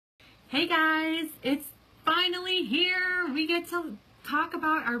Hey guys, it's finally here. We get to talk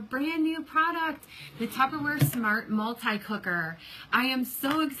about our brand new product, the Tupperware Smart Multi-Cooker. I am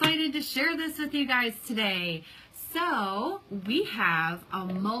so excited to share this with you guys today. So we have a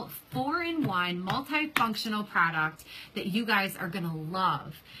 4-in-1 multifunctional product that you guys are gonna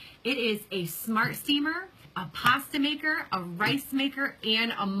love. It is a smart steamer, a pasta maker, a rice maker,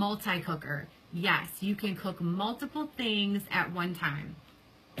 and a multi-cooker. Yes, you can cook multiple things at one time.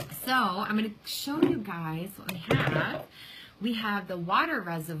 So I'm going to show you guys what we have. We have the water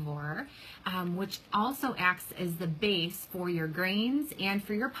reservoir, which also acts as the base for your grains and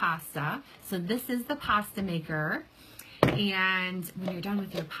for your pasta. So this is the pasta maker. And when you're done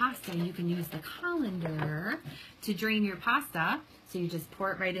with your pasta, you can use the colander to drain your pasta. So you just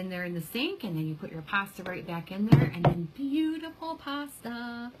pour it right in there in the sink, and then you put your pasta right back in there, and then beautiful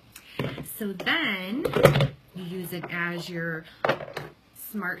pasta. So then you use it as your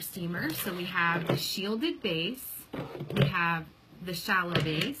smart steamer. So we have the shielded base, we have the shallow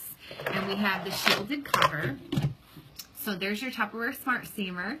base, and we have the shielded cover. So there's your Tupperware smart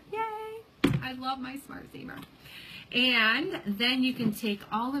steamer. Yay! I love my smart steamer. And then you can take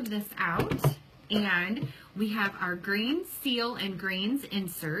all of this out, and we have our grains seal and grains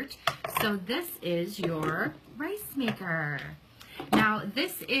insert. So this is your rice maker. Now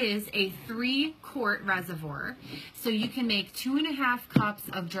this is a 3-quart reservoir, so you can make 2.5 cups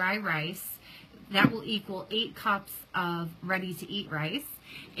of dry rice. That will equal 8 cups of ready-to-eat rice,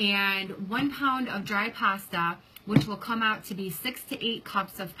 and 1 pound of dry pasta, which will come out to be 6 to 8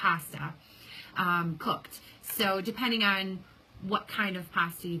 cups of pasta cooked. So depending on what kind of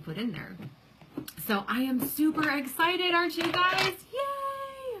pasta you put in there. So I am super excited, aren't you guys?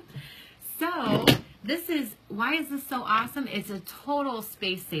 Yay! So why is this so awesome? It's a total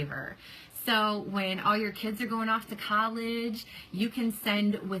space saver. So when all your kids are going off to college, you can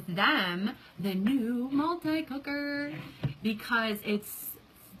send with them the new multi-cooker because it's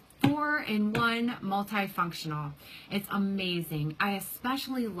 4-in-1 multifunctional. It's amazing. I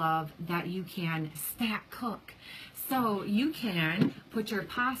especially love that you can stack cook. So you can put your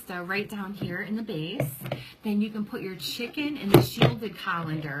pasta right down here in the base, then you can put your chicken in the shielded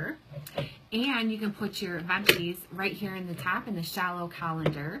colander, and you can put your veggies right here in the top in the shallow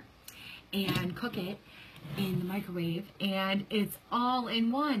colander and cook it in the microwave, and it's all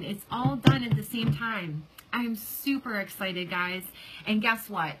in one. It's all done at the same time. I am super excited, guys, and guess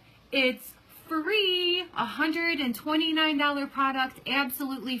what? It's free, $129 product,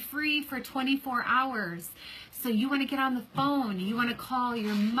 absolutely free for 24 hours. So you want to get on the phone, you want to call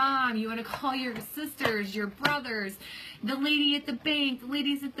your mom, you want to call your sisters, your brothers, the lady at the bank, the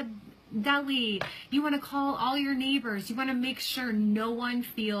ladies at the deli, you want to call all your neighbors, you want to make sure no one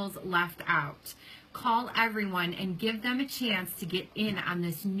feels left out. Call everyone and give them a chance to get in on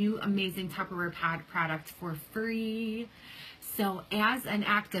this new amazing Tupperware product for free. So as an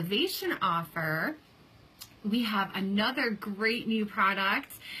activation offer, we have another great new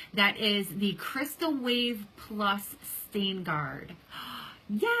product that is the Crystal Wave Plus Stain Guard.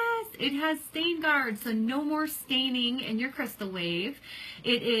 Yes, it has stain guard, so no more staining in your Crystal Wave.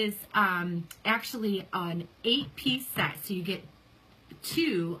 It is actually an 8-piece set, so you get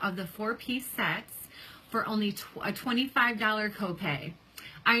 2 of the 4-piece sets for only a $25 copay.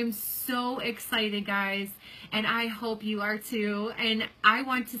 I am so excited, guys, and I hope you are too. And I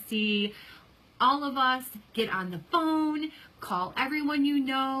want to see all of us get on the phone, call everyone you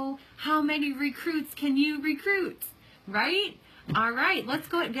know. How many recruits can you recruit, right? All right, let's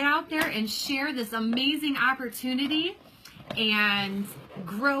go get out there and share this amazing opportunity and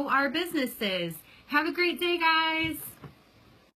grow our businesses. Have a great day, guys.